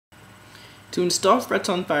To install Frets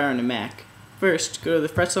on Fire on a Mac, first go to the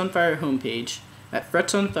Frets on Fire homepage at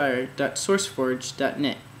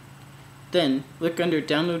fretsonfire.sourceforge.net. Then, look under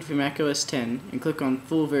Download for Mac OS X and click on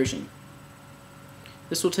Full Version.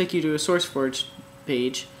 This will take you to a SourceForge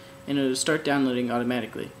page and it will start downloading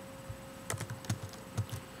automatically.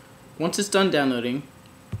 Once it's done downloading,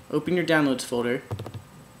 open your Downloads folder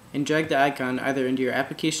and drag the icon either into your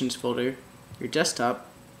Applications folder, your desktop,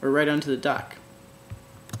 or right onto the dock.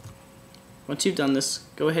 Once you've done this,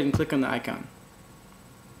 go ahead and click on the icon.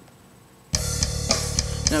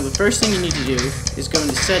 Now the first thing you need to do is go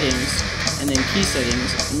into Settings and then Key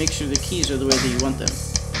Settings and make sure the keys are the way that you want them.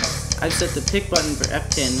 I've set the pick button for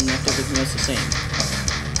F10 and left everything else the same.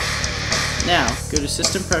 Now, go to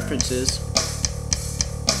System Preferences,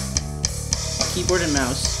 Keyboard and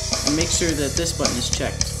Mouse, and make sure that this button is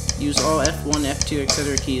checked. Use all F1, F2,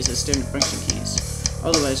 etc. keys as standard function keys.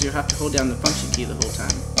 Otherwise, you'll have to hold down the function key the whole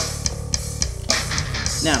time.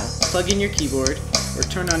 Now, plug in your keyboard, or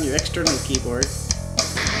turn on your external keyboard,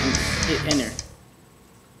 and hit Enter.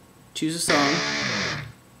 Choose a song,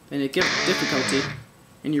 then hit difficulty,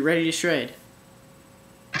 and you're ready to shred.